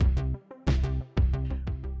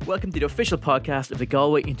Welcome to the official podcast of the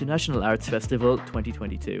Galway International Arts Festival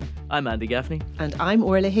 2022. I'm Andy Gaffney. And I'm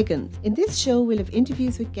Orla Higgins. In this show, we'll have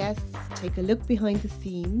interviews with guests, take a look behind the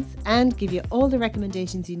scenes, and give you all the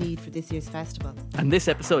recommendations you need for this year's festival. And this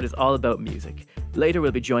episode is all about music. Later,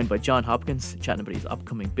 we'll be joined by John Hopkins, chatting about his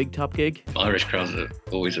upcoming Big Top gig. Irish crowds are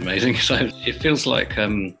always amazing, so it feels like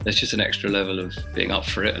there's just an extra level of being up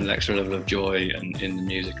for it and an extra level of joy in the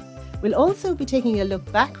music. We'll also be taking a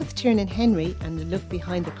look back with Tiernan Henry and a look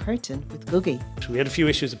behind the curtain with Googie. We had a few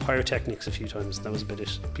issues with pyrotechnics a few times. That was a bit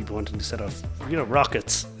it. People wanting to set off,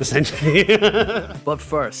 rockets, essentially. But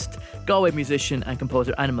first, Galway musician and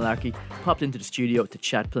composer Anna Malarkey popped into the studio to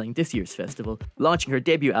chat playing this year's festival, launching her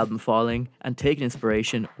debut album Falling and taking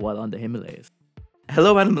inspiration while on the Himalayas.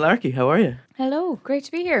 Hello, Anna Malarkey, how are you? Hello, great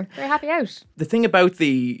to be here. Very happy out. The thing about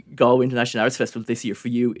the Galway International Arts Festival this year for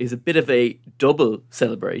you is a bit of a double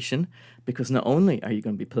celebration, because not only are you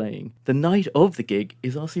going to be playing, the night of the gig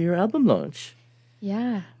is also your album launch.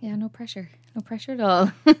 Yeah, no pressure at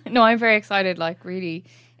all. No, I'm very excited. Like, really,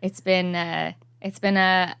 it's been a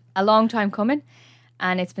long time coming,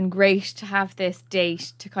 and it's been great to have this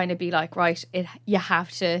date to kind of be like, right, you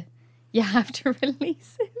have to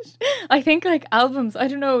release it. I think like albums, I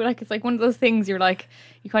don't know, like it's like one of those things you're like,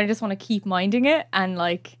 you kind of just want to keep minding it, and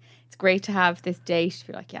like it's great to have this date to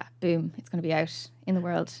be like, yeah, boom, it's going to be out in the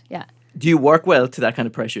world. Yeah. Do you work well to that kind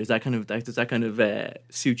of pressure? Does that kind of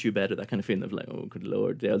suit you better? That kind of feeling of like, oh good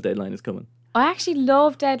lord, the old deadline is coming. I actually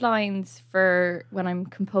love deadlines for when I'm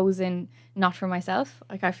composing, not for myself.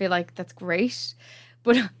 Like I feel like that's great,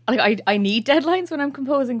 but like I need deadlines when I'm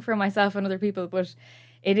composing for myself and other people. But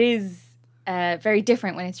it is very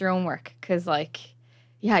different when it's your own work, because like,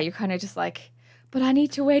 yeah, you're kind of just like, but I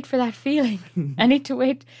need to wait for that feeling. I need to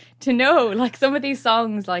wait to know. Like some of these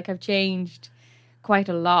songs like have changed quite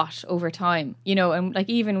a lot over time, and like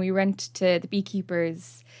even we went to the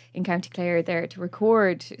Beekeepers in County Clare there to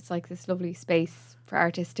record. It's like this lovely space for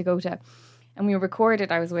artists to go to, and we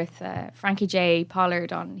recorded. I was with Frankie J.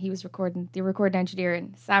 Pollard he was recording, the recording engineer,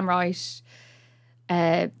 and Sam Wright,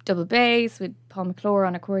 double bass with Paul McClure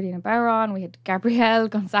on accordion and bodhrán. We had Gabrielle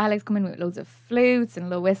Gonzalez come in with loads of flutes and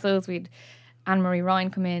low whistles. We had Anne-Marie Ryan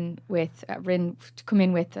come in with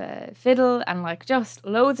fiddle, and like just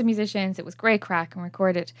loads of musicians. It was great crack and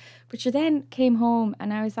recorded. But she then came home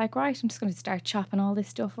and I was like, right, I'm just going to start chopping all this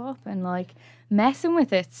stuff up and like messing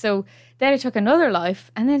with it. So then it took another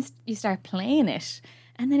life, and then you start playing it,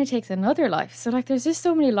 and then it takes another life. So like there's just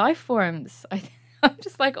so many life forms. I'm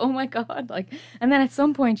just like, oh my God, like, and then at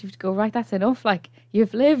some point you have to go, right, that's enough. Like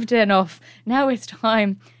you've lived enough. Now it's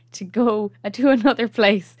time to go to another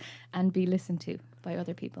place and be listened to by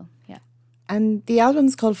other people. Yeah. And the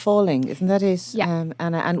album's called Falling, isn't that it? Yeah.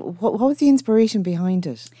 Anna, and what was the inspiration behind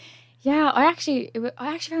it? Yeah, I actually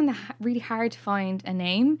found that really hard to find a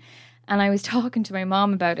name. And I was talking to my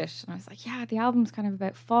mom about it, and I was like, yeah, the album's kind of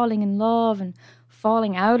about falling in love and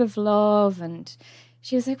falling out of love. And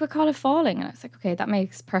she was like, we'll call it Falling. And I was like, okay, that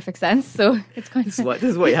makes perfect sense. So it's kind of... This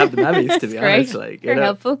is why you have the mammies, to be honest. Like, very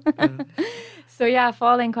helpful. So yeah,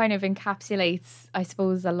 Falling kind of encapsulates, I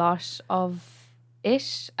suppose, a lot of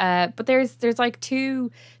it. But there's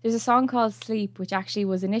a song called Sleep, which actually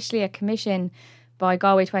was initially a commission by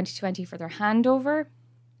Galway 2020 for their handover.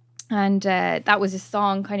 And that was a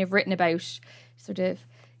song kind of written about sort of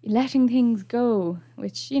letting things go,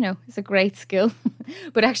 which, is a great skill.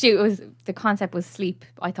 But actually the concept was sleep.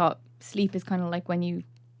 I thought sleep is kind of like when you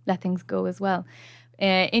let things go as well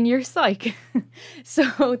in your psyche.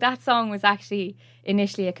 So that song was actually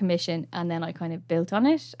initially a commission, and then I kind of built on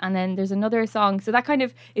it. And then there's another song. So that kind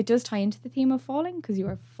of, it does tie into the theme of falling, because you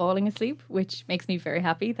are falling asleep, which makes me very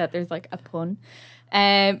happy that there's like a pun,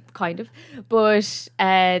 kind of. But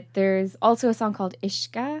there's also a song called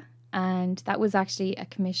Ishka, and that was actually a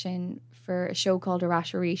commission for a show called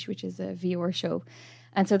Arash Arish, which is a VR show.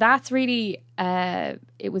 And so that's really,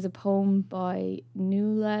 it was a poem by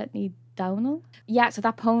Nuala Ní Dhomhnaill. Yeah, so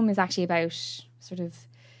that poem is actually about sort of,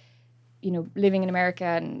 living in America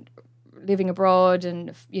and living abroad,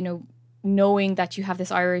 and, knowing that you have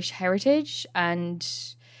this Irish heritage, and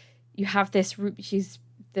you have this, she's,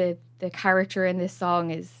 the character in this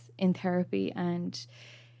song is in therapy, and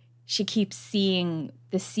she keeps seeing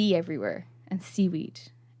the sea everywhere and seaweed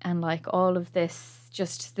and like all of this,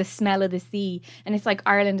 just the smell of the sea. And it's like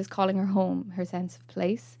Ireland is calling her home, her sense of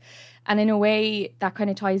place. And in a way that kind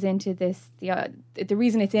of ties into this, the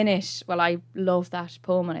reason it's in it. Well, I love that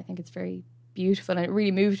poem and I think it's very beautiful and it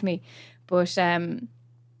really moved me. But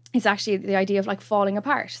it's actually the idea of like falling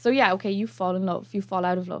apart. So yeah, okay, you fall in love, you fall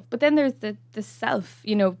out of love. But then there's the self,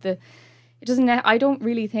 I don't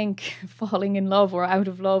really think falling in love or out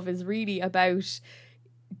of love is really about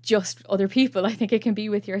just other people. I think it can be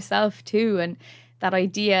with yourself too. And that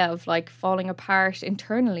idea of like falling apart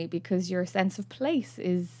internally because your sense of place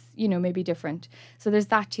is, you know, maybe different. So there's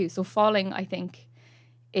that too. So falling, I think,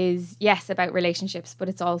 is, yes, about relationships, but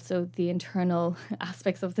it's also the internal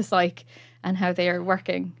aspects of the psyche and how they are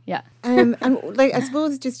working. Yeah. And like, I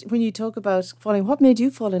suppose just when you talk about falling, what made you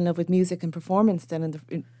fall in love with music and performance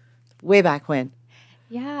then way back when?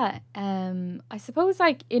 Yeah. I suppose,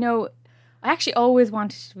 like, you know, I actually always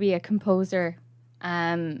wanted to be a composer.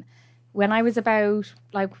 When I was about,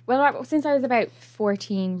 like, well, since I was about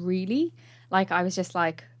 14, really, like, I was just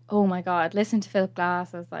like, oh my God, listen to Philip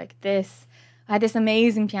Glass. I was like, I had this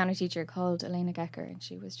amazing piano teacher called Elena Gecker, and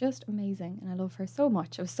she was just amazing, and I love her so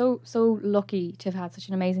much. I was so lucky to have had such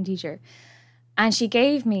an amazing teacher. And she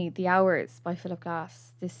gave me The Hours by Philip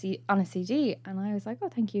Glass on a CD, and I was like, oh,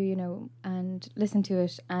 thank you, you know, and listened to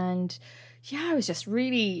it. And yeah, I was just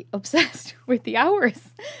really obsessed with The Hours.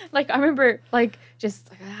 Like, I remember, like, just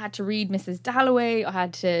I had to read Mrs. Dalloway. I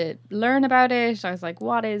had to learn about it. I was like,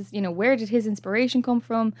 what is, you know, where did his inspiration come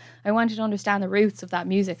from? I wanted to understand the roots of that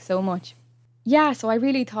music so much. Yeah, so I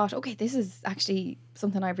really thought, okay, this is actually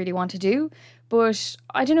something I really want to do. But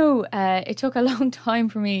I don't know, it took a long time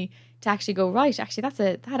for me to actually go, right, actually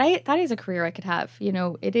that is a career I could have. You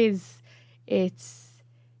know, it's,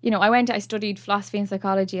 you know, I studied philosophy and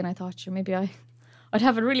psychology, and I thought, sure, maybe I'd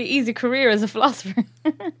have a really easy career as a philosopher.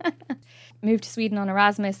 Moved to Sweden on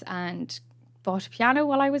Erasmus and bought a piano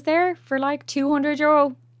while I was there for like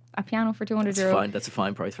 €200. A piano for €200. That's a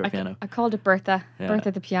fine price for a piano. I called it Bertha. Yeah.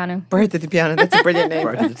 Bertha the piano. Bertha the piano. That's a brilliant name.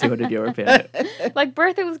 Bertha the €200 piano. Like,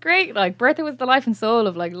 Bertha was great. Like, Bertha was the life and soul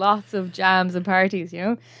of like lots of jams and parties, you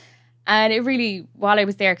know. And it really, while I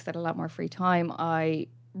was there, because I had a lot more free time, I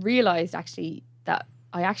realised actually that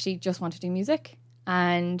I actually just want to do music.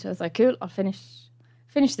 And I was like, cool, I'll finish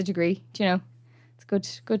the degree. Do you know, it's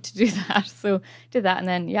good to do that. So did that, and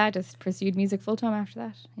then I just pursued music full time after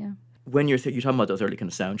that. Yeah. When you're talking about those early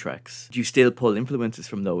kind of soundtracks, do you still pull influences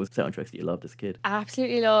from those soundtracks that you loved as a kid?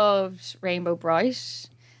 Absolutely loved Rainbow Bright.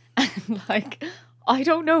 And like, I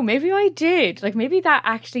don't know, maybe I did. Like, maybe that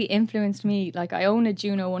actually influenced me. Like, I own a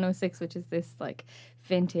Juno 106, which is this like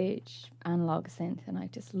vintage analog synth, and I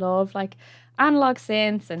just love like analog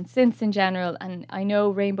synths and synths in general. And I know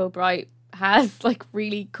Rainbow Bright has like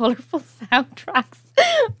really colourful soundtracks.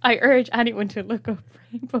 I urge anyone to look up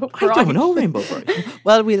Rainbow Bright. I don't know Rainbow Bright.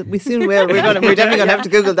 Well, we soon will. We're definitely going to have to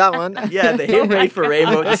Google that one. Yeah, the hit rate for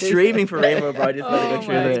Rainbow, the streaming for Rainbow Bright is going to go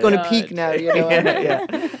through. It's going to peak now, you know. Yeah.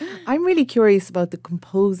 I'm really curious about the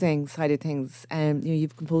composing side of things. You know,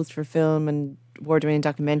 you've composed for film and award-winning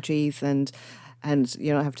documentaries, and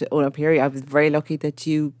you know, I have to own up here, I was very lucky that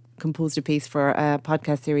you composed a piece for a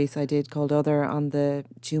podcast series I did called Other on the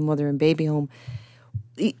June Mother and Baby Home.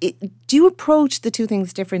 Do you approach the two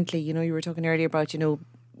things differently? You know, you were talking earlier about, you know,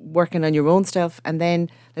 working on your own stuff, and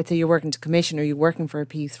then let's say you're working to commission, or you're working for a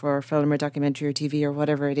piece for a film or documentary or TV or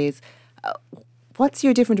whatever it is. What's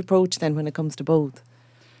your different approach then when it comes to both?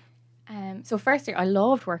 So firstly, I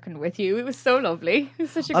loved working with you. It was so lovely. It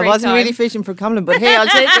was such a great time. I wasn't really fishing for compliment, but hey, I'll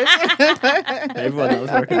take it. Everyone else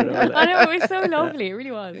working with it. I know, it was so lovely. It really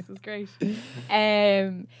was. It was great.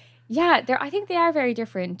 I think they are very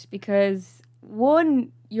different because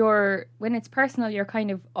one, when it's personal, you're kind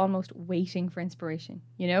of almost waiting for inspiration,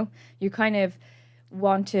 you know? You kind of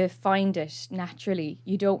want to find it naturally.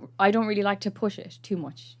 I don't really like to push it too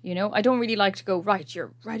much, you know? I don't really like to go, right,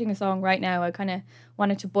 you're writing a song right now. I kind of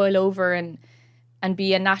want it to boil over and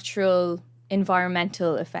be a natural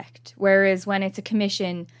environmental effect. Whereas when it's a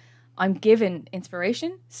commission, I'm given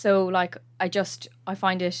inspiration. So like, I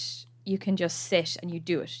find it, you can just sit and you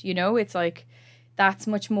do it, you know? It's like, that's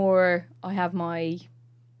much more, I have my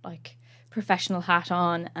like professional hat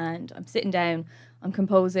on and I'm sitting down, I'm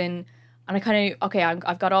composing, and I kind of,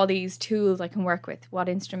 I've got all these tools I can work with. What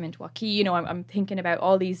instrument, what key, you know, I'm thinking about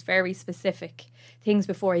all these very specific things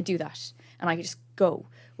before I do that. And I just go.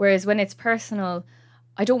 Whereas when it's personal,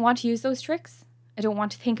 I don't want to use those tricks. I don't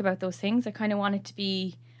want to think about those things. I kind of want it to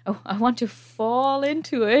be, I want to fall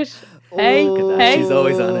into it. Hey. She's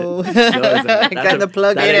always on it. Got the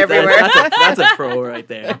plug in everywhere. That's a pro right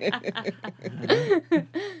there.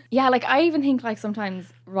 Yeah, like I even think like sometimes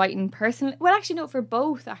writing personally, well actually no, for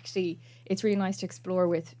both actually, it's really nice to explore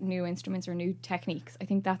with new instruments or new techniques. I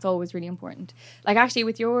think that's always really important. Like actually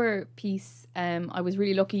with your piece, I was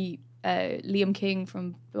really lucky, Liam King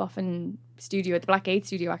from Boffin Studio, at the Black Gate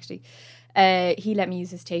Studio actually, he let me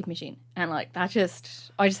use his tape machine, and like I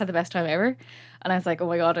just had the best time ever. And I was like, oh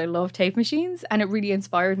my God, I love tape machines, and it really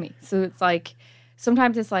inspired me. So it's like,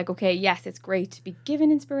 sometimes it's like, okay, yes, it's great to be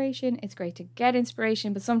given inspiration, it's great to get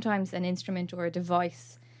inspiration, but sometimes an instrument or a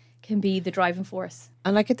device can be the driving force.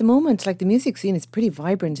 And like at the moment, like the music scene is pretty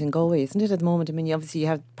vibrant in Galway, isn't it? At the moment, I mean, you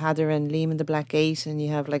have Padder and Liam and the Black Gate, and you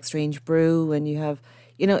have like Strange Brew, and you have,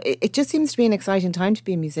 it just seems to be an exciting time to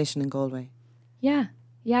be a musician in Galway. Yeah,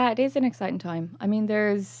 it is an exciting time. I mean,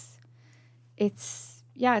 it's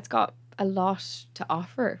got a lot to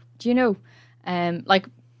offer. Do you know? Like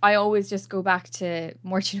I always just go back to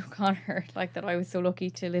Morton O'Connor, like that I was so lucky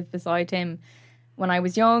to live beside him when I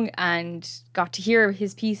was young and got to hear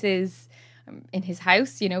his pieces in his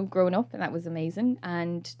house, growing up, and that was amazing.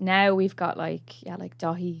 And now we've got like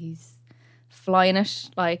Dahi, he's flying it,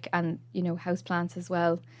 like, and houseplants as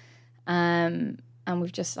well. And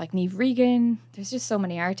we've just like Niamh Regan. There's just so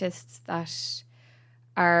many artists that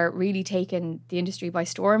are really taking the industry by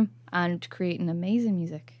storm and creating amazing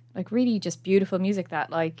music, like really just beautiful music that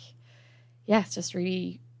it's just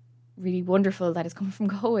really, really wonderful that it's coming from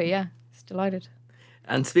Galway. Yeah, it's delighted.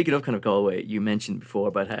 And speaking of kind of Galway, you mentioned before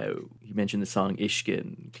about how you mentioned the song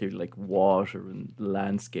Ishkin, clearly like water and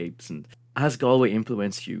landscapes. And has Galway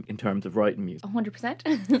influenced you in terms of writing music?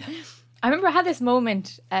 100%. I remember I had this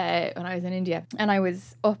moment when I was in India, and I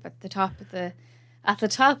was up at the top of the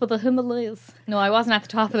Himalayas. No, I wasn't at the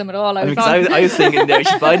top of them at all. I was thinking there,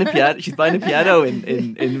 she's buying a piano. She's buying a piano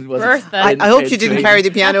in Bertha. I hope she didn't carry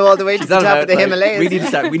the piano all the way to the top of the Himalayas.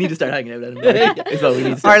 We need to start hanging out at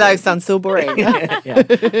him. Our lives sound so boring.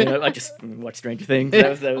 Yeah. I just watched Stranger Things.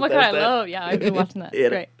 Oh my god, I love. Yeah, I've been watching that. It's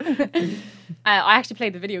great. I actually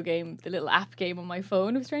played the video game, the little app game on my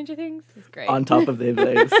phone of Stranger Things. It's great. On top of the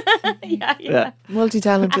Himalayas. Yeah.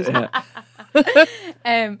 Multi-talented. Yeah.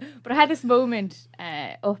 But I had this moment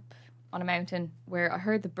up on a mountain where I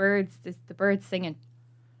heard the birds singing,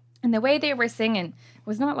 and the way they were singing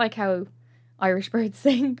was not like how Irish birds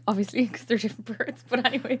sing, obviously, because they're different birds. But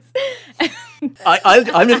anyways,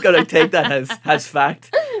 I'm just going to take that as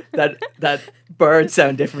fact that birds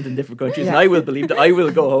sound different in different countries, and I will believe that. I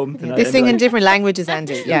will go home tonight. They sing in different languages,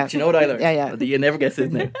 Andy. Yeah. Do you know what I learned? Yeah. You never guess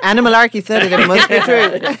his name. Anna Malarkey said it must be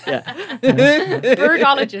true.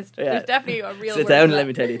 Birdologist. Yeah. There's definitely a real Sit word down for and let that.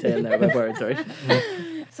 me tell you a tale now about birds, right?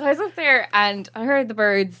 So I was up there and I heard the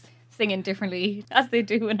birds singing differently as they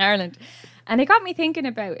do in Ireland. And it got me thinking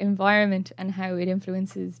about environment and how it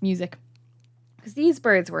influences music. Because these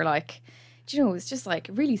birds were like, it was just like,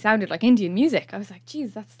 it really sounded like Indian music. I was like,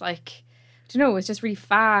 geez, that's like, it was just really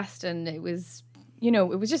fast, and it was,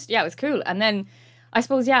 it was just, it was cool. And then I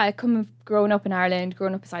suppose, growing up in Ireland,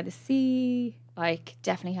 growing up beside the sea, like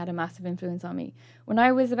definitely had a massive influence on me. When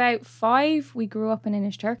I was about 5, we grew up in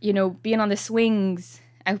Inishturk, being on the swings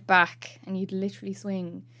out back, and you'd literally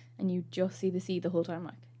swing and you'd just see the sea the whole time.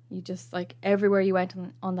 Like you just like everywhere you went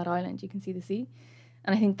on that island, you can see the sea.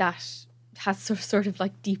 And I think that has sort of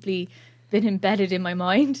like deeply been embedded in my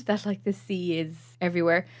mind that like the sea is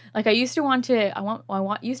everywhere. Like I used to want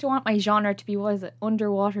my genre to be, what is it,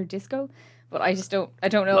 underwater disco, but I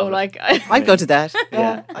don't know. Like I'd go to that.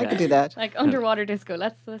 Yeah, I could do that. Like underwater disco.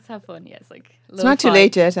 Let's have fun. Yes, like it's not too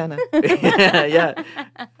late yet, Anna. Yeah.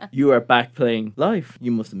 You are back playing live.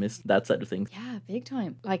 You must have missed that side of things. Yeah, big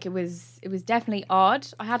time. Like it was definitely odd.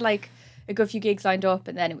 I had like a good few gigs lined up,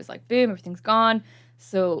 and then it was like boom, everything's gone.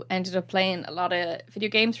 So ended up playing a lot of video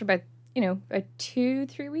games for about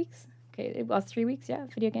 2-3 weeks. Okay, it was 3 weeks. Yeah,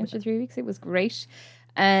 video games for 3 weeks. It was great.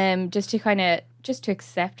 Just to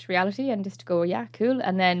accept reality and just to go, yeah, cool,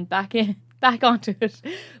 and then back onto it.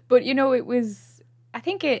 But I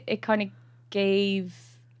think it kind of gave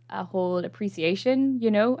a whole appreciation.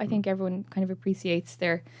 I think everyone kind of appreciates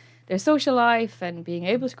their social life and being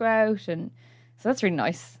able to go out, and so that's really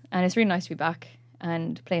nice. And it's really nice to be back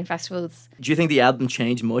and playing festivals. Do you think the album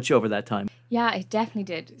changed much over that time? Yeah, it definitely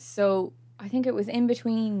did. So I think it was in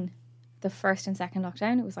between the first and second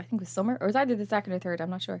lockdown. I think it was summer, or it was either the second or third, I'm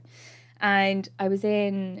not sure. And I was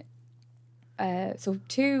in so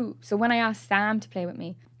when I asked Sam to play with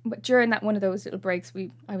me, but during that one of those little breaks,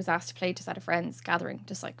 I was asked to play just at a friend's gathering,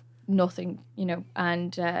 just like nothing,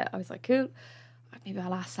 and I was like, cool, maybe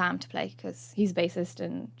I'll ask Sam to play because he's a bassist,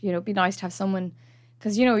 and it'd be nice to have someone,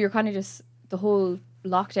 because you're kind of just, the whole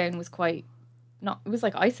lockdown was quite it was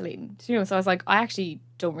like isolating, so I was like, I actually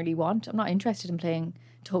I'm not interested in playing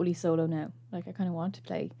totally solo now. Like I kind of want to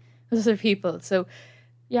play with other people. So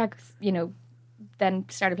yeah, then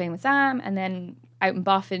started playing with Sam, and then out in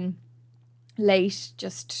Boffin late,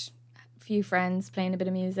 just a few friends playing a bit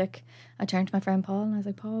of music. I turned to my friend Paul and I was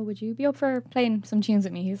like, Paul, would you be up for playing some tunes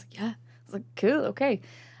with me? He was like, yeah. I was like, cool, okay.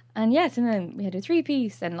 And yes, and then we had a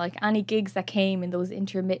 3-piece, and like any gigs that came in those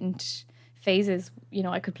intermittent phases,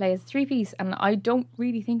 I could play as a 3-piece, and I don't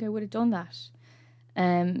really think I would have done that.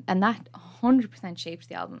 And that 100% shaped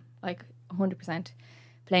the album, like 100%,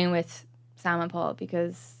 playing with Sam and Paul,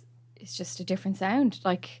 because it's just a different sound.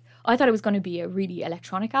 Like, I thought it was going to be a really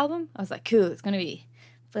electronic album. I was like, cool, it's going to be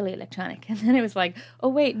fully electronic. And then it was like, oh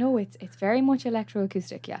wait, no, it's very much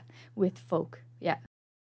electroacoustic, yeah, with folk, yeah.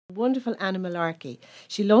 Wonderful Anna Malarkey.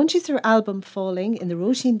 She launches her album Falling in the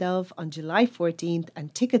Roisin Dubh on July 14th,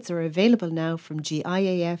 and tickets are available now from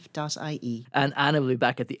giaf.ie. And Anna will be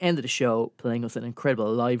back at the end of the show playing us an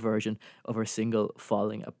incredible live version of her single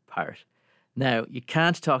Falling Apart. Now, you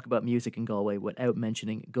can't talk about music in Galway without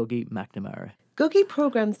mentioning Gugai McNamara. Gugai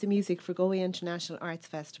programmes the music for Galway International Arts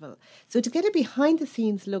Festival. So to get a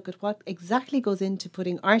behind-the-scenes look at what exactly goes into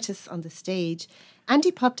putting artists on the stage,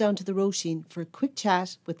 Andy popped down to the Roisin for a quick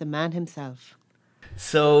chat with the man himself.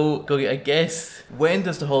 So, Gugai, I guess, when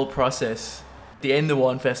does the whole process, the end of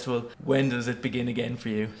one festival, when does it begin again for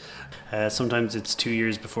you? Sometimes it's 2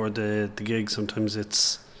 years before the gig. Sometimes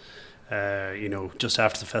it's just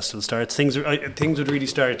after the festival starts. Things would really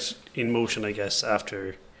start in motion, I guess,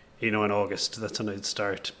 after, in August. That's when I'd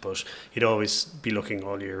start. But you'd always be looking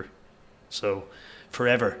all year. So,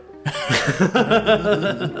 forever.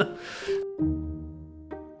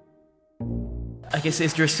 I guess,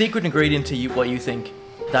 is there a secret ingredient to what you think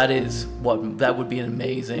that would be an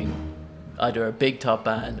amazing, either a big top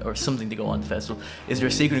band or something to go on the festival? Is there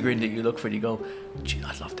a secret ingredient that you look for and you go, gee,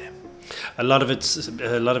 I'd love them? A lot of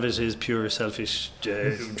it is pure selfish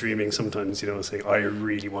dreaming sometimes, saying, I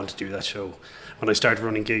really want to do that show. When I started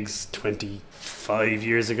running gigs 25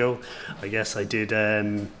 years ago, I guess I did,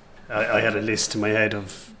 I had a list in my head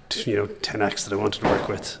of, 10 acts that I wanted to work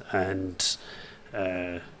with, and,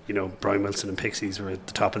 Brian Wilson and Pixies were at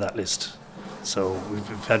the top of that list. So we've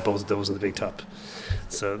had both of those in the big top.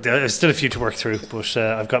 So there's still a few to work through, but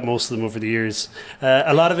I've got most of them over the years.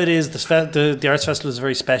 A lot of it is the Arts Festival is a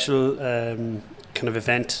very special kind of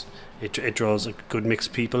event. It draws a good mix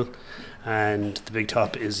of people, and the Big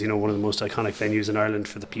Top is one of the most iconic venues in Ireland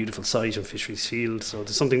for the beautiful site on Fisheries Field. So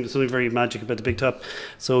there's something very magic about the Big Top.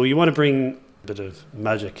 So you want to bring a bit of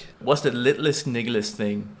magic. What's the littlest nigglest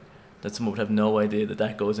thing that someone would have no idea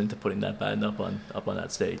that goes into putting that band up on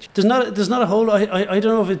that stage? There's not a whole lot. I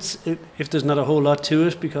don't know if there's not a whole lot to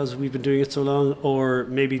it because we've been doing it so long, or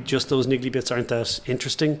maybe just those niggly bits aren't that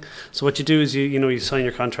interesting. So what you do is you sign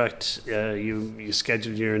your contract, you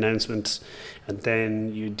schedule your announcement, and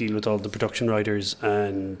then you deal with all the production writers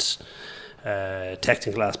and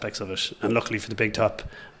technical aspects of it. And luckily for the Big Top,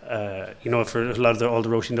 for a lot of all the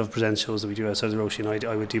Roisin Dubh Presents shows that we do outside the Roisin,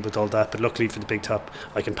 I would deal with all that. But luckily for the Big Top,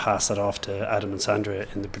 I can pass that off to Adam and Sandra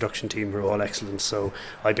in the production team, who are all excellent. So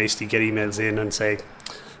I basically get emails in and say,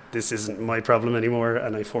 this isn't my problem anymore,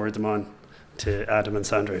 and I forward them on to Adam and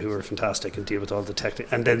Sandra, who are fantastic, and deal with all the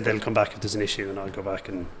technical. And then they'll come back if there's an issue, and I'll go back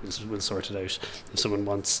and we'll sort it out. If someone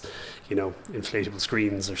wants, inflatable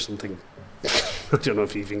screens or something, I don't know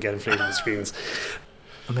if you even get inflatable screens.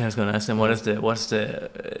 I was going to ask them, what's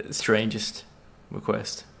the strangest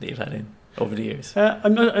request that you've had in over the years?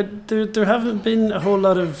 There haven't been a whole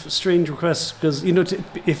lot of strange requests because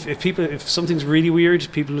if something's really weird,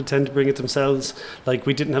 people would tend to bring it themselves. Like,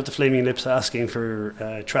 we didn't have the Flaming Lips asking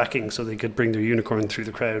for tracking so they could bring their unicorn through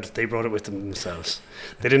the crowd. They brought it with them themselves.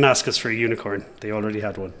 They didn't ask us for a unicorn. They already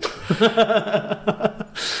had one.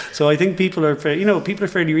 So I think people are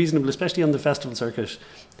fairly reasonable, especially on the festival circuit.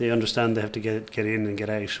 They understand they have to get in and get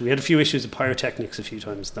out. We had a few issues of pyrotechnics a few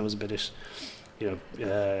times. That was a bit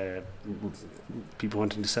people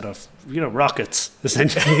wanting to set off, rockets,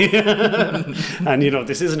 essentially. And,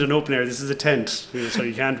 this isn't an open air, this is a tent, so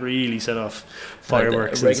you can't really set off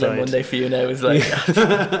fireworks a regular inside. Monday for you now is like,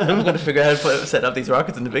 I'm going to figure out how to set up these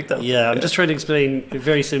rockets in the Big Top. Yeah, I'm just trying to explain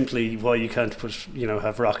very simply why you can't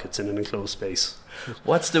have rockets in an enclosed space.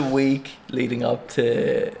 What's the week leading up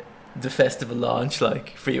to the festival launch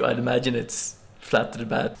like for you? I'd imagine it's flat to the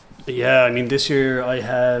bed. Yeah, this year I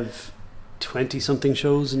have 20-something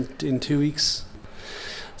shows in 2 weeks.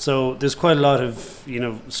 So there's quite a lot of,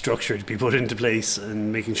 structure to be put into place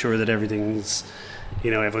and making sure that everything's,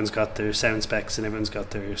 everyone's got their sound specs and everyone's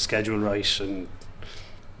got their schedule right, and,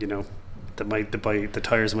 the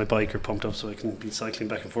tyres of my bike are pumped up so I can be cycling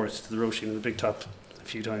back and forth to the Roisin and the Big Top a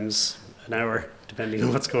few times an hour, depending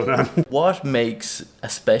on what's going on. What makes a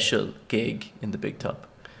special gig in the Big Top?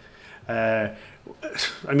 It's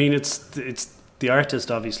the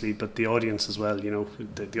artist, obviously, but the audience as well.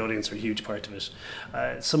 The audience are a huge part of it.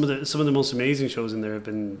 Some of the most amazing shows in there have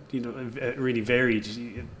been, really varied.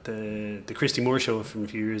 The Christy Moore show from a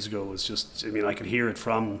few years ago was just, I could hear it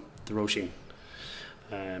from the Roisin.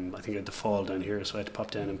 I think I had to fall down here, so I had to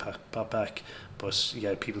pop down and pop back. But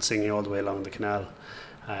yeah, people singing all the way along the canal.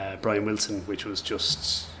 Brian Wilson, which was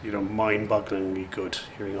just, mind-bogglingly good,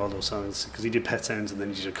 hearing all those songs, because he did Pet Sounds and then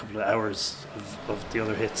he did a couple of hours of the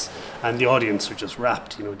other hits, and the audience were just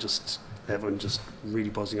rapt, just everyone just really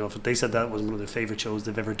buzzing off it. They said that was one of their favourite shows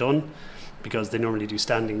they've ever done, because they normally do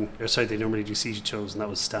seated shows, and that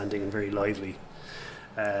was standing and very lively.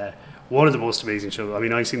 One of the most amazing shows. I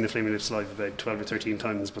mean, I've seen the Flaming Lips live about 12 or 13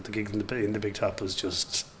 times, but the gig in the Big Top was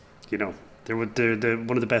just, they're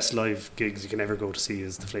one of the best live gigs you can ever go to see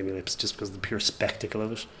is the Flaming Lips, just because of the pure spectacle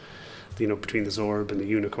of it. Between the Zorb and the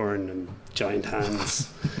Unicorn and giant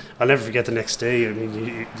hands. I'll never forget the next day. I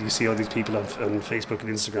mean, you see all these people on Facebook and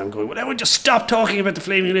Instagram going, "Well, everyone just stop talking about the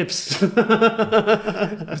Flaming Lips." Do you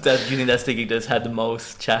think that's the gig that's had the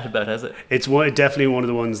most chat about, has it? It's definitely one of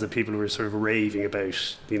the ones that people were sort of raving about.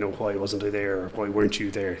 Why wasn't I there, or why weren't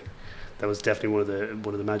you there? That was definitely one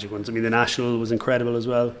of the magic ones. I mean, the National was incredible as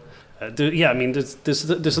well.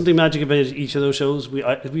 There's something magic about each of those shows. We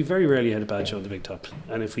very rarely had a bad show at the Big Top,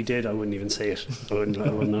 and if we did, I wouldn't even say it. I wouldn't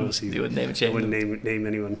honestly. You wouldn't name a chain. I wouldn't name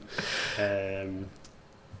anyone.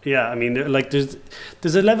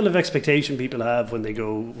 There's a level of expectation people have when they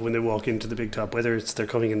walk into the Big Top, whether it's they're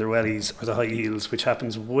coming in their wellies or the high heels, which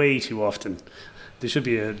happens way too often. There should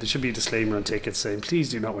be a disclaimer on tickets saying, please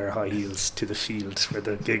do not wear high heels to the field where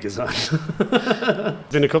the gig is on.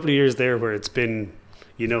 Been a couple of years there where it's been,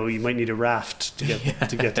 you might need a raft to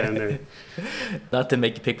get down there. Not to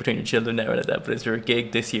make you pick between your children now or like that, but is there a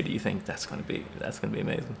gig this year that you think that's going to be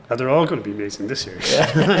amazing? They're all going to be amazing this year.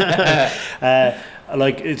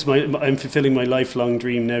 I'm fulfilling my lifelong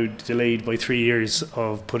dream now, delayed by 3 years,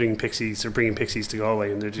 of bringing Pixies to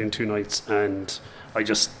Galway, and they're doing 2 nights, and I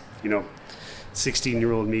just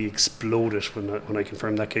 16-year-old me exploded when I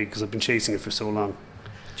confirmed that gig, because I've been chasing it for so long.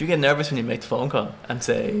 Do you get nervous when you make the phone call and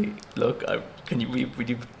say, look, would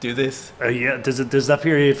you do this? Yeah, there's that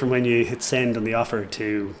period from when you hit send on the offer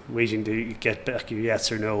to waiting to get back your yes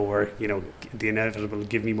or no, or the inevitable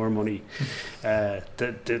give me more money.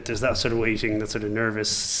 There's that sort of waiting, that sort of nervous,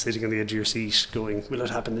 sitting on the edge of your seat going, will it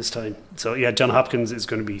happen this time? So yeah, John Hopkins is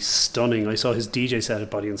going to be stunning. I saw his DJ set at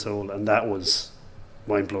Body and Soul, and that was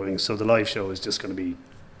mind-blowing. So the live show is just going to be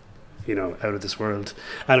out of this world.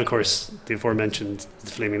 And of course the aforementioned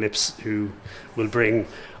the Flaming Lips, who will bring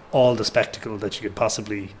all the spectacle that you could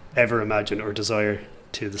possibly ever imagine or desire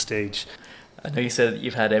to the stage. I know you said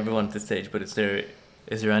you've had everyone at the stage, but is there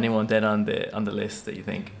anyone then on the list that you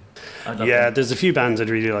think? There's a few bands I'd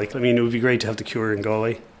really like. I mean, it would be great to have The Cure in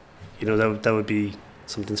Galway. That would be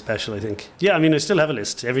something special, I think. Yeah, I mean, I still have a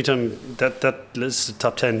list. Every time that list of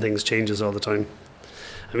top 10 things changes all the time.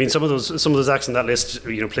 I mean, some of those acts on that list,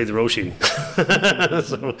 played the Roisin,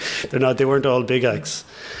 so they weren't all big acts.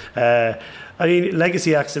 I mean,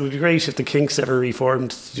 legacy acts. It would be great if the Kinks ever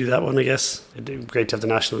reformed to do that one. I guess it'd be great to have the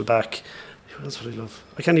National back. That's what I love.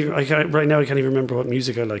 Right now I can't even remember what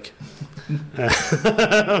music I like.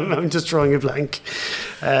 I'm just drawing a blank.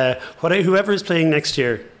 Whoever is playing next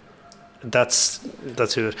year, that's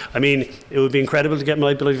who. I mean, it would be incredible to get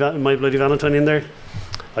My Bloody Valentine in there.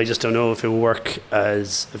 I just don't know if it will work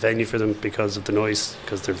as a venue for them because of the noise,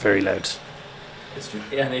 because they're very loud.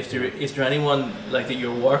 And is there anyone like that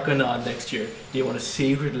you're working on next year? Do you want to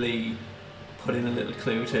secretly put in a little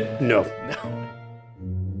clue to? No.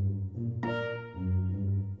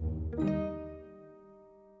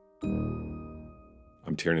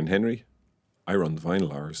 I'm Tiernan Henry. I run the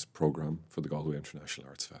Vinyl Hours programme for the Galway International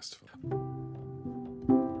Arts Festival.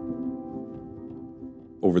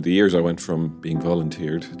 Over the years, I went from being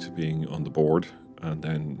volunteered to being on the board,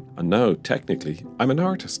 and now, technically, I'm an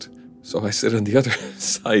artist. So I sit on the other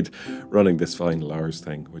side running this Vinyl Hours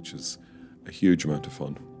thing, which is a huge amount of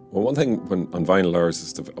fun. Well, one thing on Vinyl Hours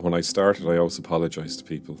is when I started, I always apologise to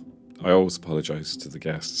people. I always apologise to the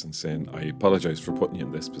guests and saying, I apologise for putting you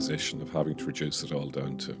in this position of having to reduce it all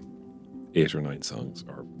down to 8 or 9 songs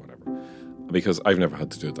or whatever. Because I've never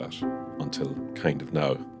had to do that until kind of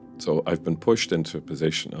now. So I've been pushed into a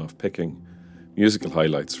position of picking musical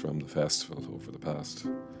highlights from the festival over the past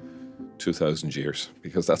 2,000 years,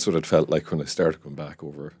 because that's what it felt like when I started going back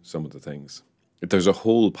over some of the things. There's a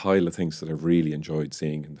whole pile of things that I've really enjoyed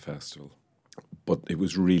seeing in the festival, but it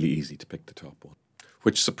was really easy to pick the top one,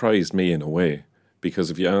 which surprised me in a way,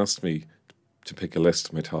 because if you asked me to pick a list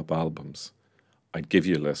of my top albums, I'd give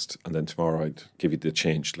you a list, and then tomorrow I'd give you the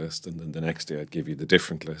changed list, and then the next day I'd give you the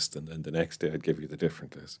different list, and then the next day I'd give you the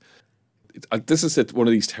different list. This is one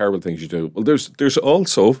of these terrible things you do. Well, there's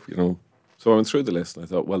also, so I went through the list, and I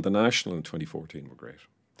thought, well, the National in 2014 were great.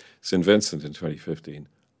 St. Vincent in 2015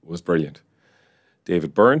 was brilliant.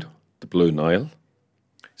 David Byrne, The Blue Nile,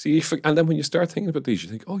 And then when you start thinking about these, you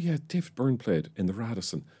think, oh yeah, David Byrne played in the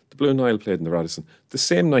Radisson. The Blue Nile played in the Radisson. The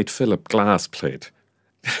same night Philip Glass played.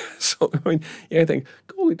 So, I mean, yeah, I think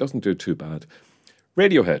Galway doesn't do too bad.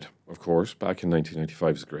 Radiohead, of course, back in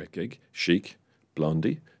 1995 was a great gig. Chic,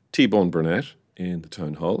 Blondie, T-Bone Burnett in the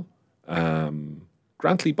Town Hall,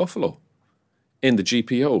 Grantley Buffalo in the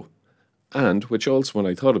GPO, and, which also,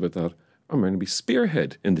 when I thought about that, I'm going to be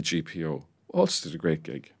Spearhead in the GPO. Also did a great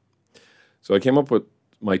gig. So I came up with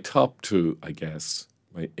my top two, I guess,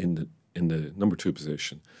 in the number two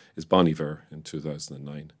position is Bon Iver in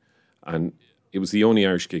 2009. And it was the only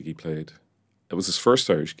Irish gig he played. It was his first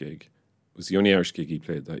Irish gig. It was the only Irish gig he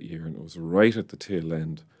played that year, and it was right at the tail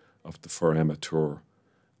end of the For Emma tour.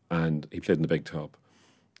 And he played in the Big Top.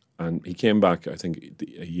 And he came back, I think,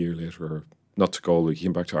 a year later, or not to Galway, he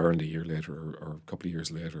came back to Ireland a year later, or a couple of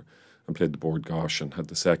years later, and played the Board Gosh and had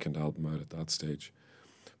the second album out at that stage.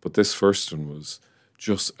 But this first one was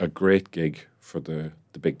just a great gig for the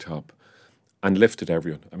Big Top and lifted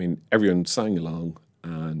everyone. I mean, everyone sang along,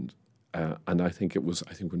 and I think it was,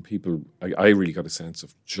 I think when people, I really got a sense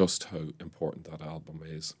of just how important that album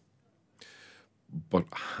is. But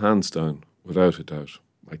hands down, without a doubt,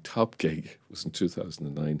 my top gig was in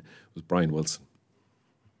 2009, was Brian Wilson.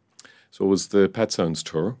 So it was the Pet Sounds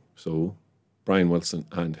tour. So Brian Wilson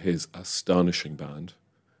and his astonishing band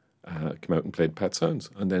came out and played Pet Sounds.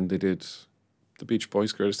 And then they did the Beach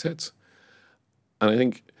Boys' Greatest Hits. And I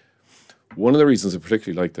think one of the reasons I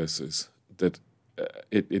particularly like this is that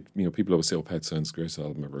people always say, oh, Pet Sounds' greatest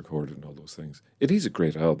album ever recorded and all those things. It is a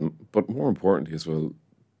great album, but more importantly as well,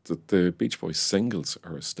 that the Beach Boys singles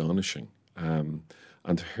are astonishing.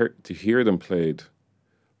 And to hear them played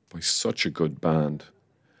by such a good band,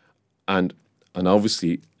 and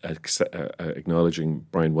obviously acknowledging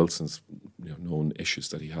Brian Wilson's known issues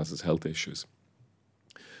that he has, his health issues.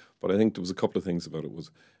 But I think there was a couple of things about it. Was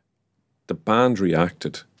the band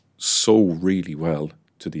reacted so really well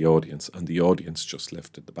to the audience, and the audience just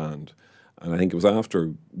lifted the band. And I think it was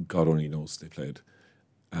after God Only Knows they played.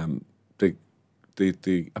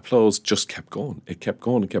 The applause just kept going. It kept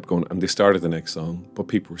going and kept going. And they started the next song, but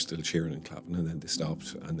people were still cheering and clapping. And then they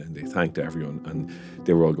stopped, and then they thanked everyone. And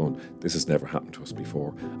they were all going, this has never happened to us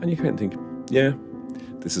before. And you kind of think, yeah,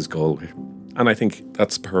 this is Galway. And I think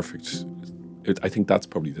that's perfect. I think that's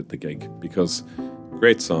probably the gig, because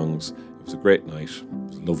great songs. It was a great night. It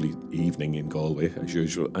was a lovely evening in Galway, as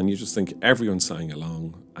usual. And you just think everyone sang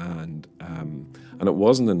along. And it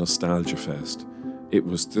wasn't a nostalgia fest. It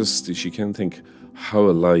was just, you can think how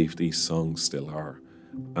alive these songs still are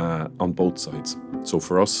on both sides. So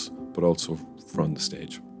for us, but also from the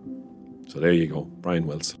stage. So there you go, Brian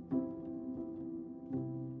Wilson.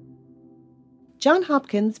 John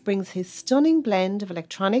Hopkins brings his stunning blend of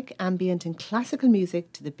electronic, ambient and classical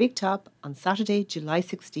music to the Big Top on Saturday, July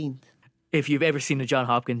 16th. If you've ever seen a John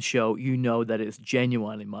Hopkins show, you know that it's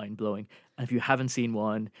genuinely mind-blowing. And if you haven't seen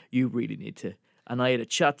one, you really need to. And I had a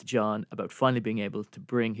chat to John about finally being able to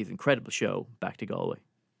bring his incredible show back to Galway.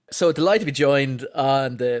 So delighted to be joined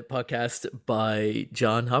on the podcast by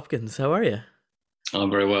John Hopkins. How are you? I'm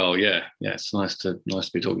very well, yeah. Yeah, it's nice to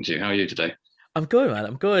be talking to you. How are you today? I'm good, man.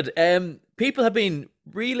 I'm good. People have been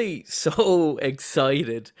really so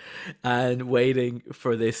excited and waiting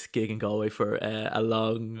for this gig in Galway for a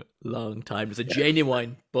long, long time. There's a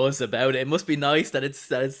genuine buzz about it. It must be nice that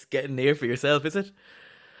it's getting near for yourself, is it?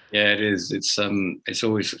 Yeah, it is. It's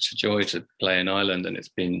always such a joy to play in Ireland, and it's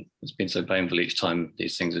been so painful each time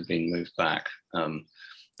these things have been moved back. And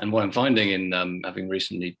what I'm finding in having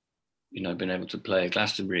recently, been able to play at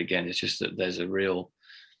Glastonbury again, is just that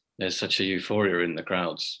there's such a euphoria in the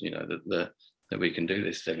crowds, that we can do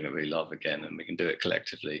this thing that we love again, and we can do it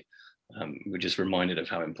collectively. We're just reminded of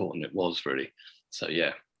how important it was, really. So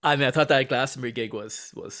yeah. I mean, I thought that Glastonbury gig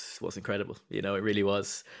was incredible. It really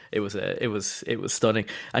was. It was stunning.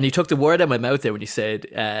 And you took the word out of my mouth there when you said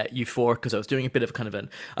euphoric, because I was doing a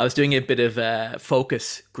bit of a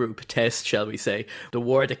focus group test, shall we say. The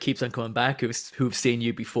word that keeps on coming back, who've seen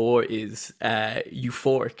you before, is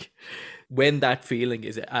euphoric. When that feeling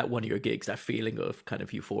is at one of your gigs, that feeling of kind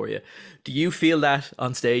of euphoria, do you feel that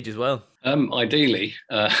on stage as well? Ideally,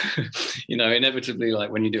 inevitably, like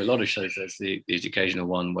when you do a lot of shows, there's the occasional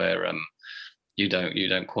one where you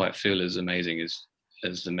don't quite feel as amazing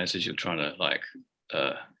as the message you're trying to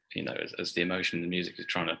as the emotion the music is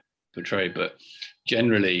trying to portray. But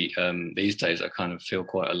generally, these days I kind of feel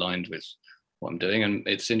quite aligned with what I'm doing, and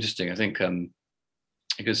it's interesting. I think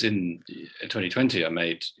because in 2020 I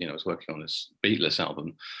was working on this Beatless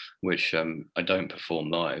album, which I don't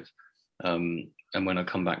perform live. And when I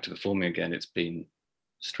come back to performing again, it's been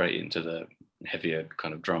straight into the heavier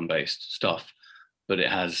kind of drum-based stuff. but it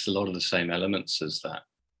has a lot of the same elements as that.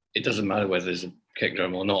 It doesn't matter whether there's a kick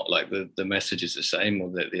drum or not, like the message is the same, or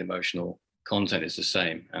the emotional content is the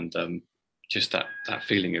same. And just that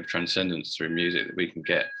feeling of transcendence through music that we can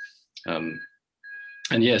get.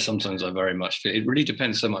 And yeah, sometimes I very much feel, it really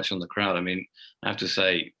depends so much on the crowd. I mean, I have to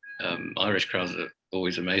say, Irish crowds are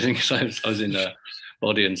always amazing. So I was in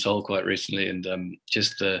Body and Soul quite recently, and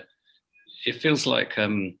it feels like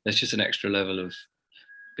there's just an extra level of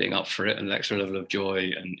being up for it, and an extra level of joy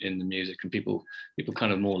and in the music, and people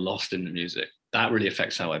kind of more lost in the music. That really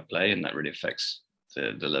affects how I play, and that really affects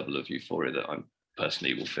the level of euphoria that I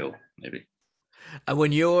personally will feel, maybe. And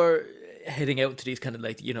when you're heading out to these kind of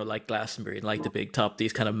like, like Glastonbury and like the Big Top,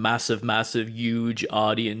 these kind of massive, huge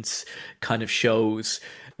audience kind of shows,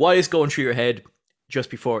 what is going through your head just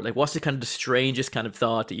before? Like, what's the kind of the strangest kind of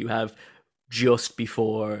thought that you have just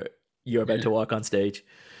before you're about to walk on stage?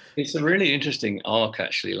 It's a really interesting arc,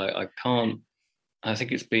 actually. Like, I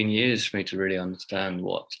think it's been years for me to really understand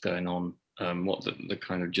what's going on, what the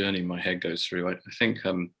kind of journey my head goes through. I think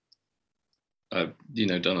I've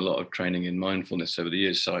done a lot of training in mindfulness over the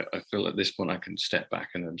years, so I feel at this point I can step back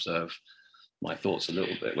and observe my thoughts a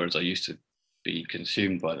little bit, whereas I used to be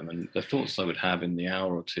consumed by them. And the thoughts I would have in the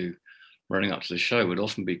hour or two running up to the show would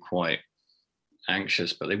often be quite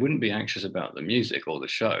anxious, but they wouldn't be anxious about the music or the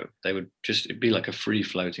show. It'd be like a free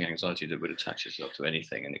floating anxiety that would attach itself to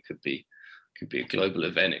anything. And it could be a global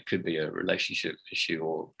event, it could be a relationship issue,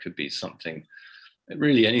 or it could be something,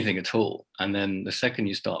 really anything at all. And then the second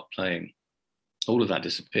you start playing, all of that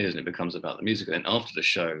disappears and it becomes about the music. And then after the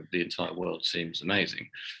show, the entire world seems amazing.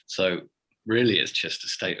 So really, it's just a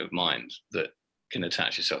state of mind that can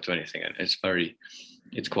attach itself to anything. And it's quite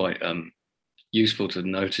useful to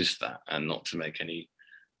notice that and not to make any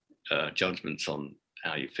judgments on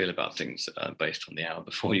how you feel about things based on the hour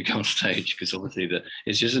before you go on stage, because obviously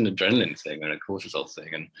it's just an adrenaline thing and a cortisol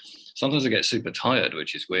thing. And sometimes I get super tired,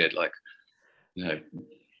 which is weird. Like,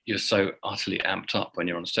 you're so utterly amped up when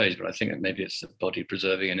you're on stage, but I think that maybe it's the body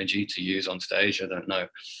preserving energy to use on stage. I don't know.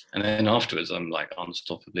 And then afterwards, I'm like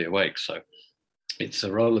unstoppably awake. So it's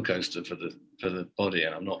a roller coaster for the body,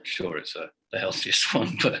 and I'm not sure it's the healthiest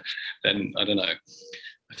one. But then I don't know.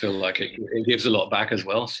 I feel like it gives a lot back as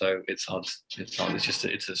well. So it's hard.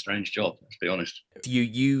 It's a strange job, to be honest. Do you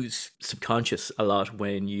use subconscious a lot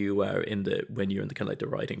when you're in the kind of like the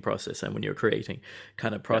writing process and when you're creating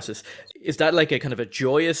kind of process? Yeah. Is that like a kind of a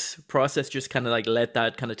joyous process, just kind of like let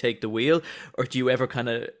that kind of take the wheel? Or do you ever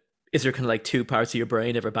is there kind of like two parts of your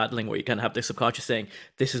brain ever battling where you kind of have the subconscious saying,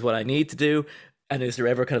 this is what I need to do? And is there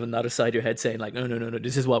ever kind of another side of your head saying like, no,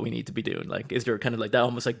 this is what we need to be doing? Like, is there kind of like that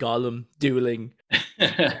almost like Gollum dueling?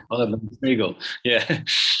 Yeah.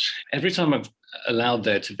 Every time I've allowed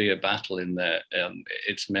there to be a battle in there,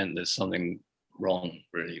 it's meant there's something wrong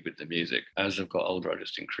really with the music. As I've got older, I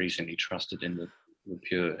just increasingly trusted in the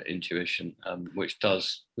pure intuition, which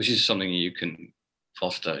is something you can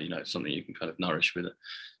foster, it's something you can kind of nourish with a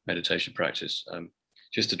meditation practice,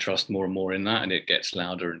 just to trust more and more in that, and it gets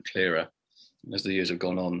louder and clearer as the years have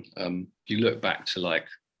gone on. You look back to like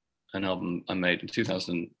an album I made in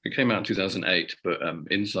 2000, it came out in 2008, but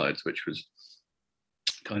Insides, which was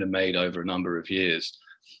kind of made over a number of years,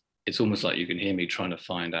 it's almost like you can hear me trying to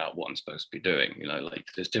find out what I'm supposed to be doing. Like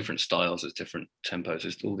there's different styles, there's different tempos,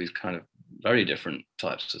 there's all these kind of very different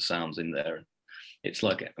types of sounds in there. It's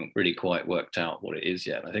like it hasn't really quite worked out what it is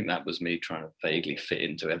yet. I think that was me trying to vaguely fit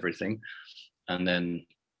into everything. And then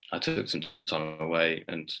I took some time away,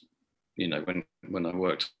 and when I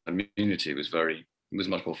worked on Immunity, it was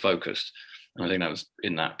much more focused. And I think that was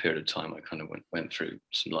in that period of time I kind of went through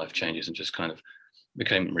some life changes and just kind of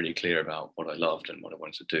became really clear about what I loved and what I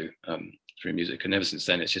wanted to do through music. And ever since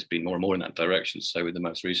then, it's just been more and more in that direction. So with the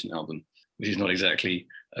most recent album, which is not exactly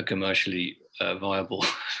a commercially viable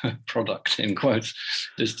product, in quotes,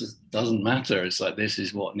 just doesn't matter. It's like, this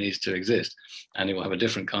is what needs to exist, and it will have a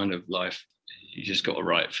different kind of life. You just got to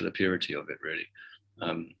write for the purity of it, really.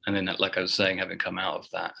 And then, like I was saying, having come out of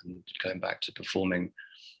that and going back to performing,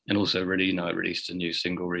 and also really, I released a new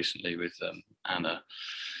single recently with Anna,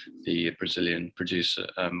 the Brazilian producer,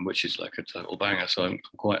 which is like a total banger. So I'm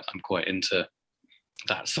quite into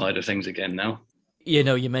that side of things again now.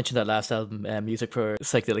 You mentioned that last album, Music for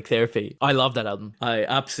Psychedelic Therapy. I love that album. I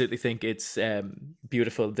absolutely think it's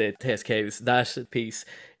beautiful. The Test Caves, that piece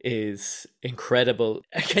is incredible.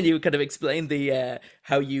 Can you kind of explain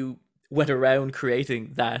how you went around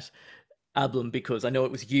creating that album? Because I know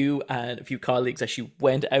it was you and a few colleagues actually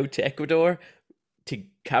went out to Ecuador to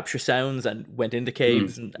capture sounds and went into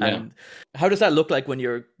caves. And how does that look like when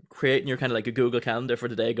you're creating your kind of like a Google Calendar for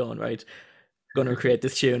the day, going, right, going to create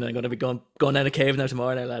this tune and I'm going to be going down a cave now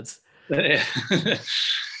tomorrow now, lads?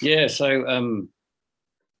 Yeah, so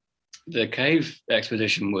the cave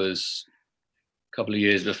expedition was a couple of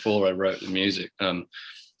years before I wrote the music. And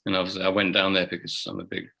obviously I went down there because I'm a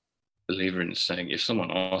big believer in saying, if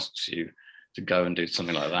someone asks you to go and do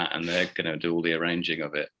something like that and they're going to do all the arranging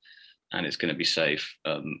of it and it's going to be safe,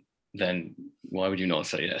 then why would you not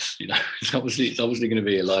say yes? You know, it's obviously going to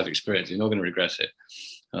be a live experience. You're not going to regret it.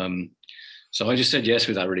 So I just said yes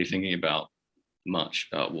without really thinking about much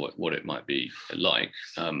about what it might be like.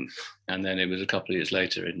 And then it was a couple of years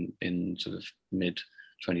later in sort of mid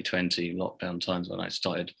 2020 lockdown times when I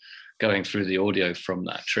started going through the audio from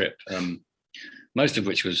that trip, most of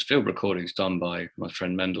which was field recordings done by my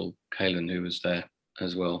friend Mendel Kalen, who was there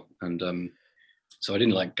as well. And so I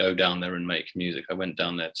didn't like go down there and make music. I went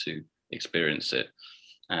down there to experience it.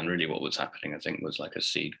 And really what was happening, I think, was like a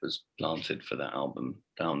seed was planted for that album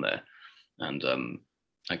down there. And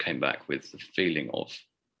I came back with the feeling of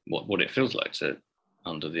what it feels like to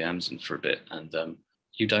under the Amazon for a bit. And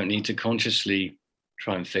you don't need to consciously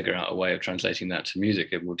try and figure out a way of translating that to music.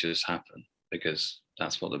 It will just happen because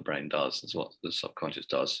that's what the brain does. That's what the subconscious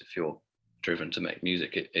does. If you're driven to make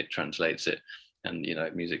music, it translates it. And, you know,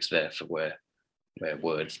 music's there for where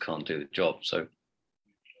words can't do the job. So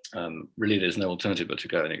really there's no alternative but to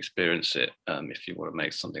go and experience it if you want to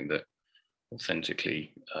make something that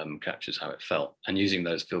authentically captures how it felt. And using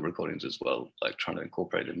those field recordings as well, like trying to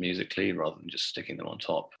incorporate them musically rather than just sticking them on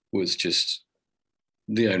top, was just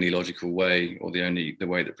the only logical way, or the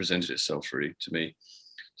way that presented itself really to me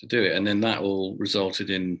to do it. And then that all resulted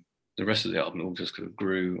in the rest of the album. It all just kind of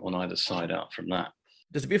grew on either side out from that.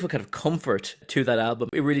 There's a beautiful kind of comfort to that album.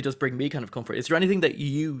 It really does bring me kind of comfort. Is there anything that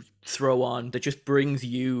you throw on that just brings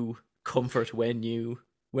you comfort when you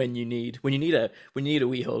need a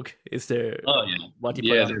wee hug? Is there? Oh yeah, what do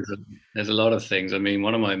you put on? There's a lot of things. I mean,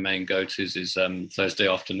 one of my main go-tos is Thursday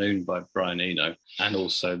Afternoon by Brian Eno, and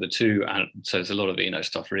also the two. So there's a lot of Eno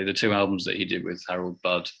stuff really. The two albums that he did with Harold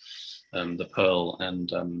Budd, The Pearl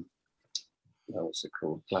and what's it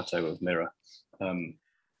called, Plateau of Mirror.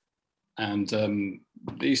 And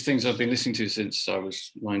these things I've been listening to since I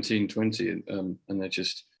was 19, 20, and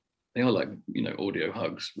they are like, you know, audio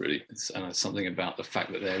hugs, really. And it's something about the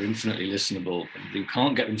fact that they're infinitely listenable. You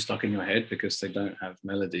can't get them stuck in your head because they don't have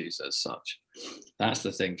melodies as such. That's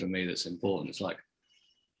the thing for me that's important. It's like,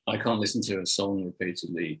 I can't listen to a song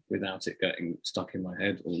repeatedly without it getting stuck in my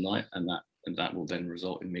head all night, and that will then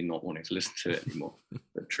result in me not wanting to listen to it anymore.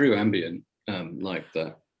 But true ambient, like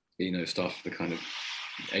the, you know, stuff, the kind of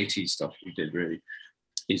 80s stuff we did really,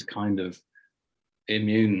 is kind of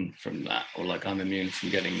immune from that, or like I'm immune from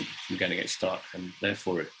getting it stuck, and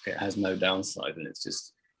therefore it has no downside, and it's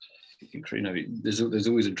just, you know, there's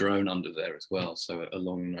always a drone under there as well, so a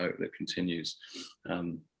long note that continues.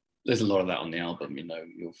 There's a lot of that on the album, you know.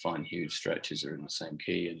 You'll find huge stretches are in the same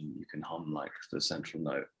key, and you can hum like the central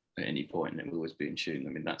note at any point, and it will always be in tune.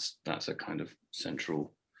 I mean, that's a kind of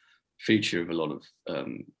central feature of a lot of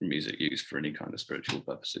music used for any kind of spiritual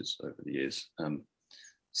purposes over the years.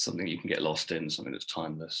 Something you can get lost in, something that's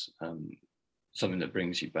timeless, something that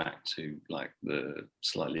brings you back to like the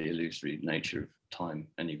slightly illusory nature of time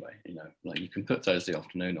anyway. You know, like you can put Thursday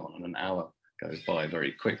Afternoon on and an hour goes by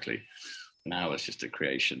very quickly. An hour is just a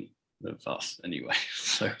creation of us anyway.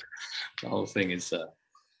 So the whole thing is,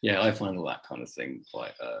 I find all that kind of thing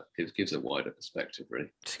quite gives a wider perspective, really.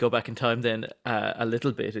 To go back in time then a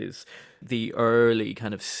little bit, is the early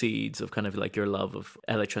kind of seeds of kind of like your love of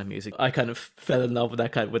electronic music. I kind of fell in love with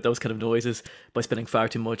with those kind of noises by spending far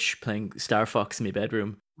too much playing Star Fox in my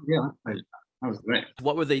bedroom. Yeah, that was great.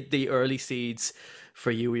 What were the early seeds for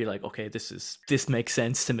you where you're like, okay, this makes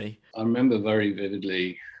sense to me? I remember very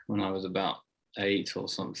vividly when I was about 8 or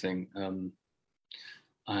something,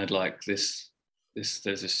 I had like there's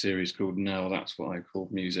a series called Now That's What I Call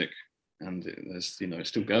Music, and there's, you know, it's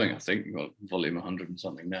still going. I think you've got volume 100 and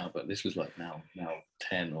something now, but this was like now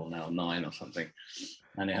 10 or now 9 or something,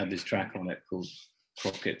 and it had this track on it called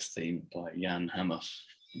Crockett's Theme by Jan Hammer.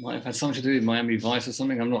 Might have had something to do with Miami Vice or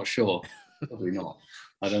something, I'm not sure. Probably not,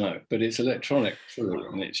 I don't know, but it's electronic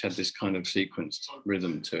and it had this kind of sequenced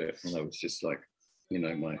rhythm to it, and I was just like, you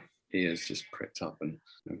know, my ears just pricked up and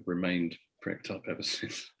have remained pricked up ever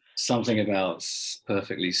since. Something about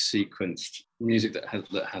perfectly sequenced music that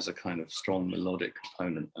has a kind of strong melodic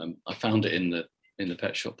component. I found it in the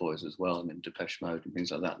Pet Shop Boys as well, and in Depeche Mode and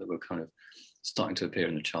things like that were kind of starting to appear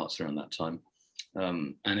in the charts around that time.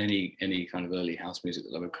 And any kind of early house music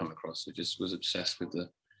that I would come across, I just was obsessed with the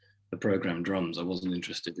programmed drums. I wasn't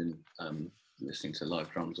interested in listening to live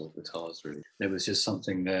drums or guitars really. There was just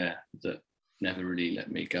something there that never really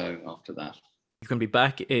let me go after that. You're going to be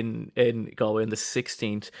back in Galway on the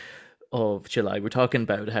 16th. of July. We're talking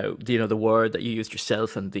about how the word that you used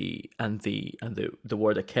yourself and the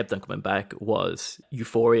word that kept on coming back was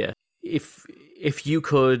euphoria. If you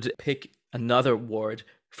could pick another word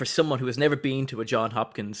for someone who has never been to a John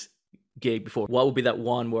Hopkins gig before, what would be that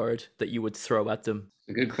one word that you would throw at them?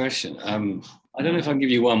 A good question. I don't know if I can give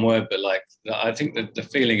you one word, but like I think that the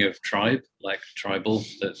feeling of tribe, like tribal,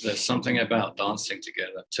 that there's something about dancing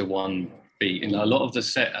together to one beat. And a lot of the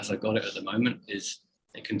set, as I got it at the moment,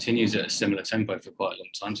 it continues at a similar tempo for quite a long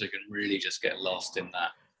time, so you can really just get lost in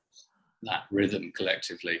that rhythm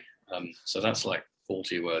collectively. So that's like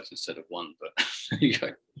 40 words instead of one, but there you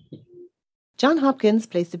go. John Hopkins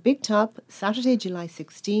plays the Big Top Saturday, July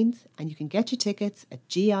 16th, and you can get your tickets at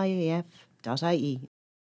giaf.ie.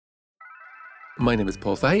 My name is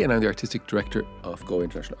Paul Fahey and I'm the Artistic Director of Galway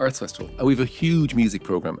International Arts Festival. And we have a huge music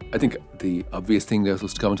programme. I think the obvious thing that I was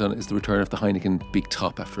supposed to comment on is the return of the Heineken Big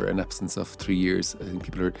Top after an absence of 3 years. I think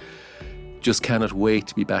people just cannot wait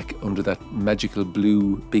to be back under that magical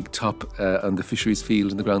blue big top on the fisheries field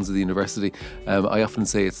in the grounds of the university. I often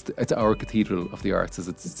say it's our cathedral of the arts, as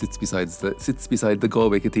it sits beside the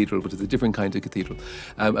Galway Cathedral, but it's a different kind of cathedral.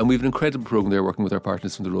 And we have an incredible programme there working with our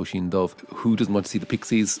partners from the Roisin Dove. Who doesn't want to see the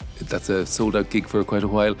Pixies? That's a sold out gig for quite a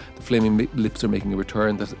while. The Flaming Lips are making a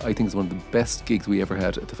return. That I think is one of the best gigs we ever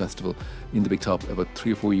had at the festival in the Big Top about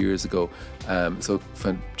 3 or 4 years ago. So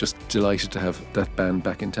just delighted to have that band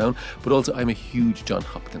back in town. But also I'm a huge John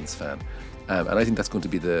Hopkins fan. And I think that's going to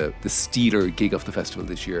be the Steeler gig of the festival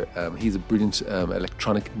this year. He's a brilliant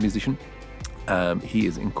electronic musician. He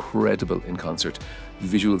is incredible in concert. The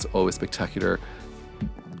visuals always spectacular.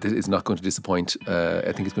 This is not going to disappoint.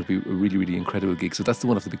 I think it's going to be a really, really incredible gig. So that's the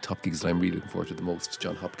one of the Big Top gigs that I'm really looking forward to the most,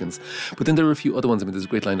 John Hopkins. But then there are a few other ones. I mean, there's a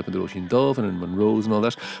great lineup in the Roisin Dove and in Monroe's and all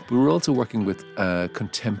that. But we're also working with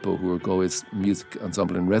Contempo, who are Galway's music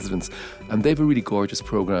ensemble in residence. And they have a really gorgeous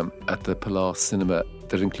programme at the Palace Cinema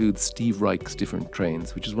that includes Steve Reich's Different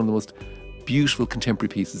Trains, which is one of the most beautiful contemporary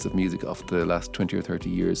pieces of music of the last 20 or 30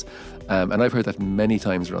 years. And I've heard that many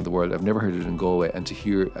times around the world. I've never heard it in Galway. And to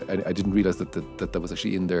hear, I didn't realise that was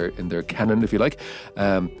actually in their canon, if you like.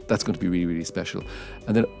 That's going to be really, really special.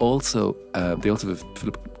 And then also, they also have a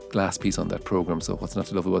Philip Glass piece on that programme, so what's not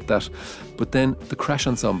to love about that? But then the Crash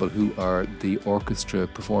Ensemble, who are the orchestra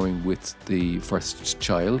performing with The First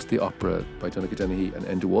Child, the opera by Donnacha Dennehy and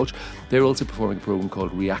Enda Walsh, they're also performing a programme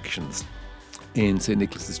called Reactions in St.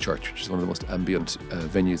 Nicholas's Church, which is one of the most ambient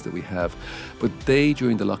venues that we have. But they,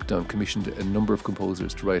 during the lockdown, commissioned a number of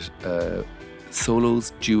composers to write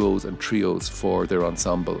solos, duos and trios for their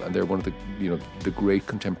ensemble, and they're one of the great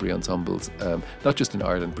contemporary ensembles, not just in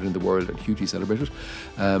Ireland but in the world, and hugely celebrated.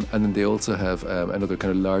 And then they also have another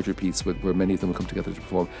kind of larger piece where many of them will come together to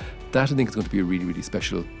perform. That I think is going to be a really, really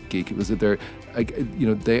special gig, because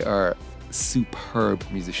they are superb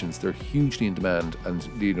musicians. They're hugely in demand, and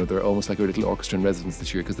they're almost like our little orchestra in residence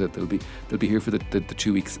this year, because they'll be here for the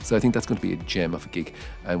 2 weeks. So I think that's going to be a gem of a gig,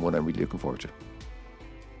 and one I'm really looking forward to.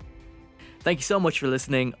 Thank you so much for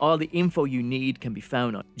listening. All the info you need can be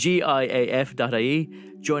found on giaf.ie.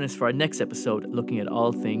 Join us for our next episode looking at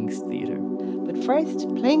all things theatre. But first,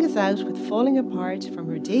 playing us out with Falling Apart from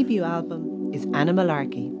her debut album is Anna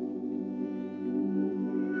Malarkey.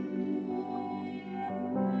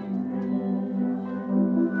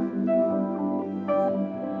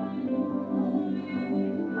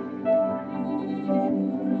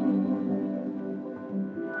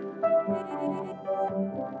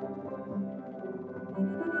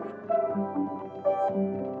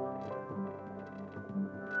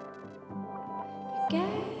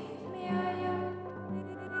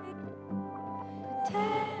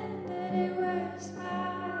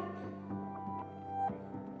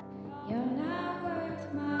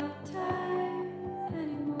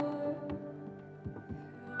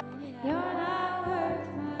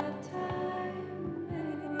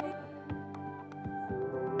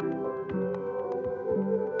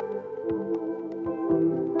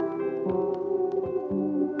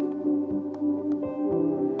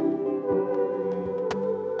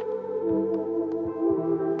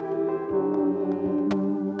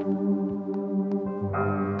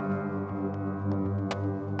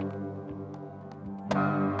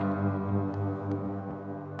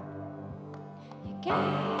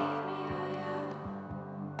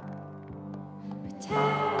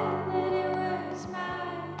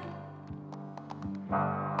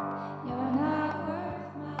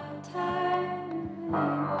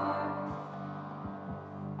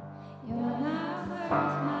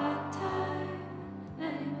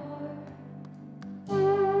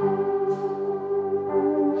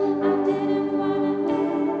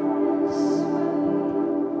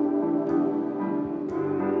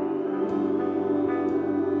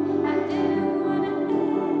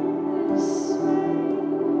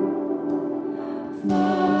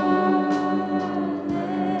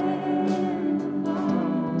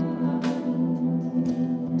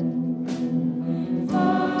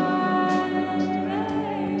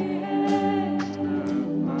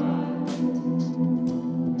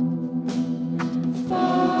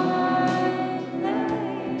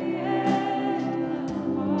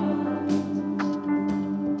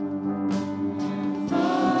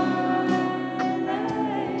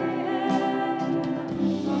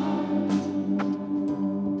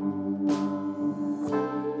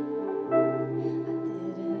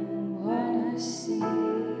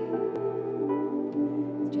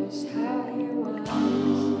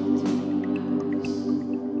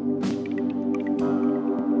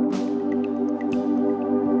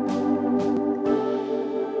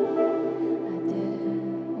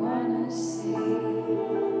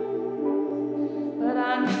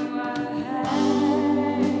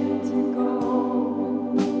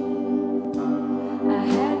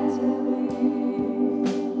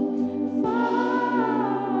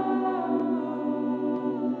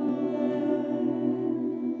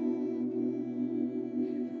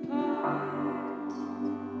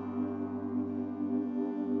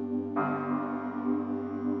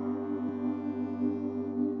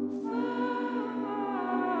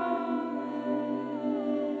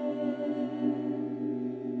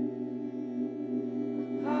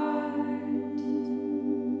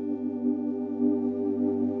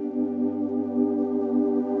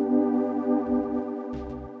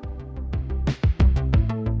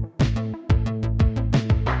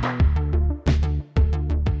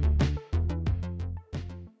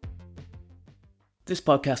 This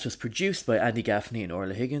podcast was produced by Andy Gaffney and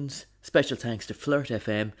Orla Higgins. Special thanks to Flirt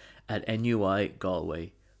FM at NUI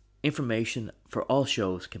Galway. Information for all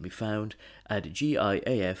shows can be found at giaf.ie.